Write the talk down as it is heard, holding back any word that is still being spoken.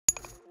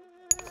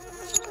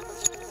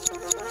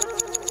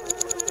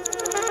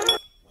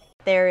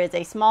There is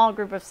a small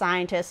group of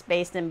scientists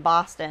based in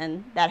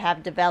Boston that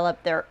have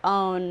developed their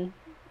own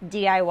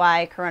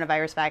DIY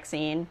coronavirus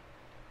vaccine.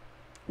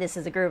 This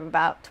is a group of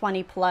about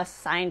 20 plus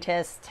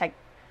scientists,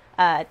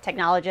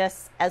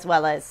 technologists, as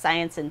well as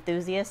science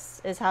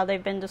enthusiasts is how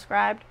they've been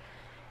described,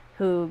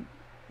 who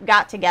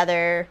got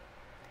together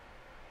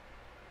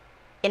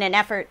in an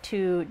effort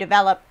to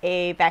develop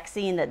a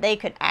vaccine that they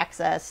could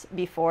access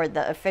before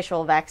the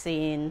official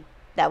vaccine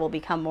that will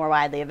become more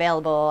widely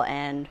available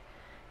and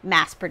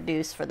mass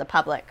produced for the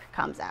public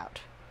comes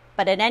out.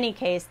 But in any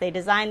case, they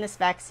designed this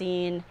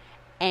vaccine,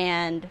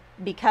 and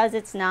because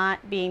it's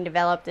not being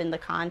developed in the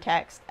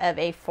context of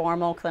a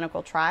formal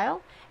clinical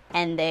trial,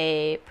 and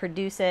they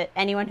produce it,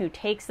 anyone who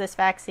takes this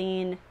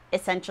vaccine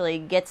essentially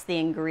gets the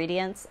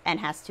ingredients and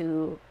has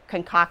to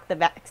concoct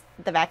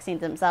the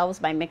vaccines themselves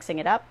by mixing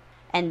it up.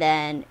 And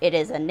then it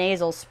is a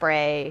nasal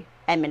spray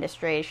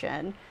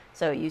administration.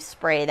 So you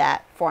spray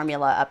that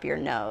formula up your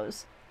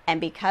nose. And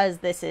because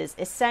this is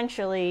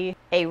essentially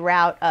a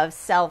route of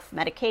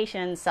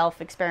self-medication,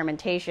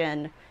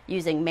 self-experimentation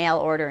using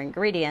mail-order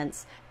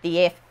ingredients,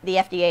 the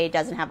FDA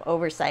doesn't have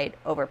oversight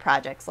over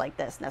projects like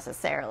this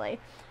necessarily.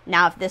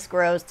 Now, if this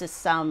grows to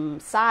some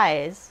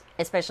size,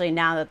 especially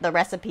now that the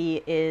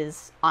recipe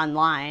is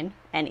online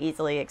and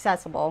easily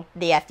accessible,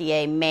 the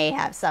FDA may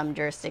have some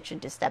jurisdiction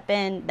to step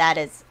in. That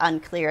is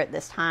unclear at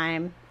this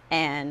time,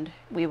 and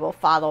we will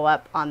follow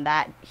up on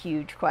that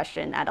huge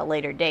question at a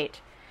later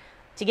date.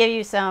 To give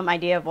you some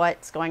idea of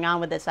what's going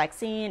on with this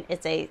vaccine,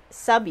 it's a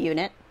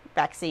subunit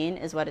vaccine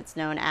is what it's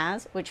known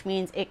as, which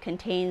means it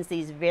contains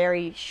these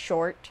very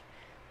short,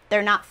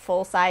 they're not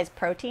full-size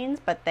proteins,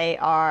 but they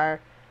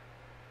are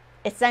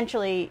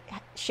essentially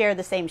share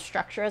the same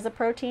structure as a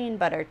protein,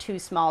 but are too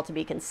small to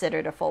be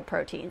considered a full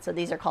protein. So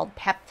these are called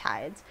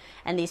peptides,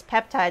 and these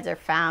peptides are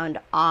found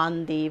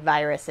on the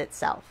virus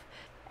itself.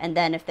 And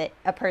then if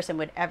a person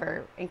would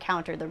ever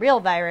encounter the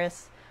real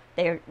virus,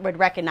 they would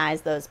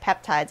recognize those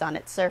peptides on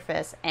its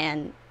surface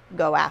and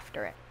go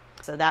after it.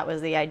 So that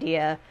was the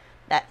idea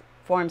that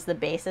forms the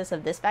basis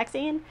of this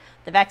vaccine.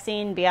 The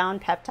vaccine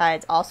beyond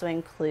peptides also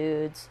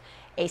includes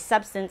a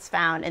substance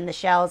found in the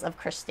shells of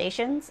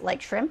crustaceans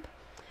like shrimp.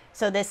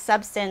 So this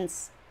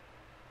substance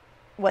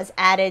was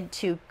added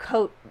to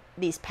coat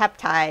these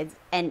peptides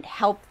and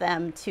help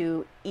them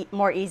to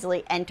more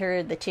easily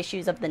enter the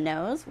tissues of the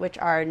nose, which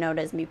are known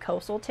as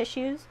mucosal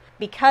tissues.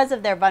 Because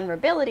of their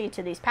vulnerability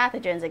to these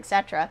pathogens,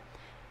 etc.,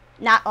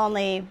 not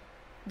only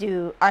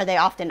are they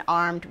often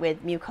armed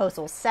with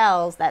mucosal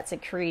cells that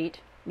secrete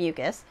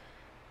mucus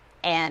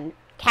and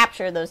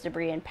capture those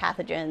debris and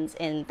pathogens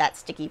in that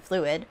sticky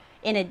fluid,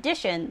 in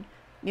addition,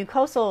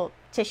 mucosal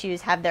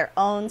tissues have their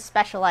own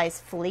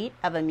specialized fleet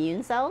of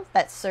immune cells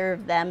that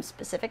serve them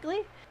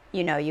specifically.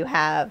 You know, you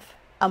have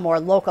a more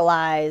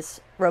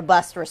localized,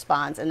 robust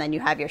response, and then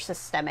you have your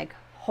systemic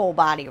whole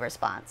body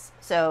response.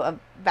 So a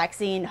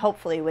vaccine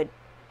hopefully would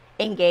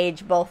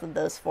engage both of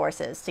those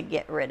forces to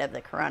get rid of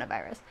the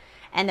coronavirus.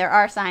 And there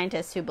are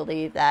scientists who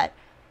believe that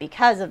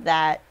because of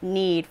that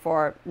need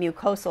for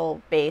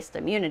mucosal-based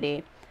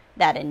immunity,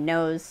 that a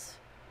nose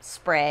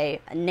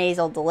spray, a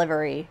nasal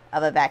delivery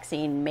of a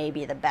vaccine may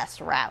be the best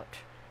route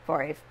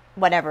for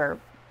whatever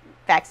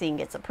vaccine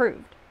gets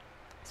approved.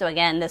 So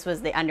again, this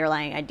was the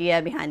underlying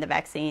idea behind the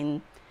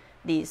vaccine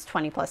these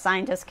 20 plus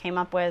scientists came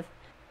up with.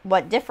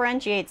 What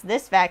differentiates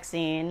this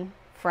vaccine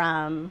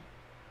from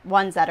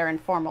ones that are in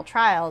formal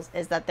trials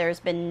is that there's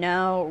been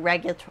no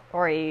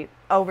regulatory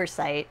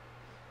oversight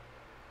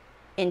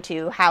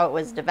into how it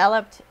was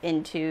developed,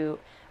 into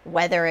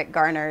whether it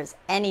garners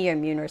any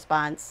immune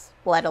response,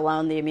 let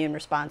alone the immune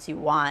response you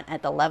want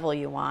at the level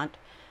you want,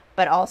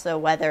 but also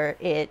whether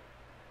it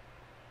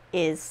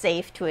is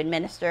safe to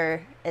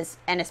administer,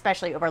 and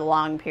especially over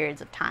long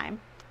periods of time.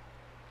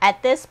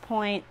 At this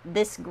point,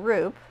 this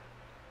group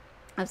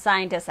of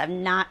scientists have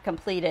not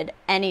completed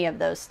any of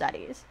those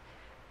studies,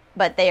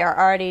 but they are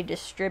already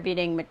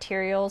distributing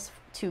materials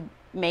to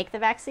make the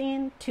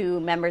vaccine to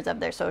members of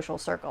their social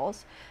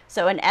circles.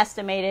 So an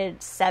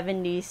estimated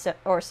 70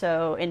 or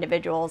so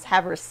individuals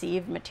have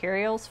received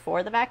materials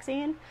for the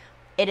vaccine.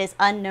 It is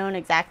unknown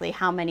exactly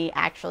how many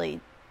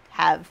actually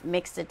have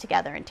mixed it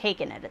together and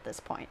taken it at this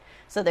point.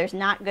 So there's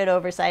not good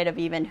oversight of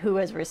even who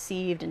has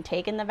received and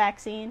taken the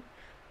vaccine,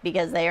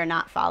 because they are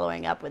not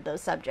following up with those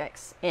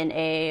subjects in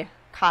a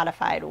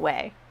codified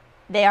way.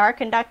 They are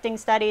conducting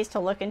studies to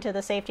look into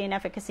the safety and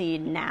efficacy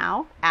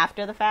now,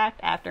 after the fact,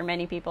 after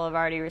many people have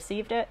already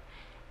received it.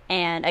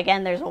 And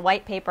again, there's a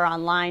white paper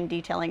online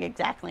detailing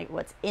exactly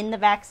what's in the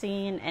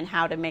vaccine and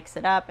how to mix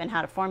it up and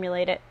how to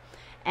formulate it.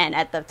 And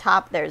at the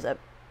top, there's a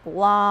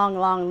long,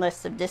 long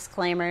list of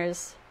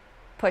disclaimers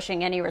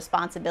pushing any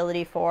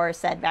responsibility for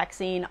said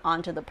vaccine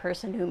onto the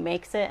person who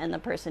makes it and the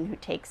person who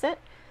takes it.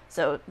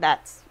 So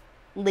that's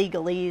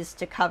legalese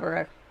to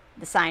cover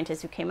the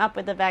scientists who came up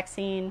with the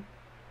vaccine.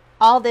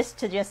 All this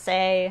to just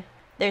say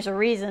there's a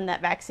reason that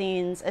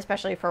vaccines,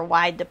 especially for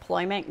wide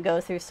deployment, go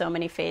through so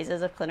many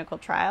phases of clinical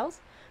trials.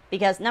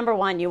 Because number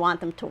one, you want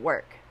them to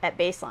work at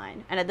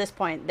baseline. And at this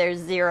point, there's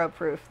zero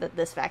proof that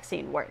this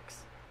vaccine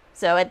works.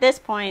 So at this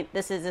point,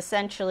 this is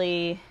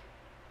essentially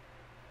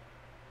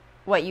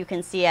what you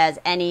can see as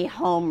any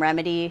home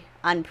remedy,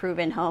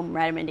 unproven home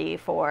remedy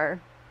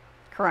for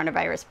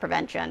coronavirus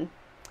prevention.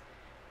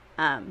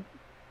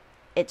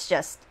 It's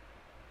just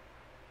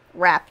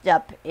wrapped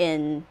up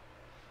in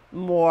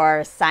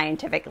more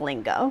scientific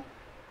lingo,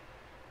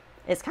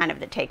 is kind of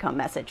the take-home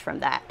message from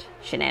that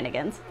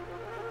shenanigans.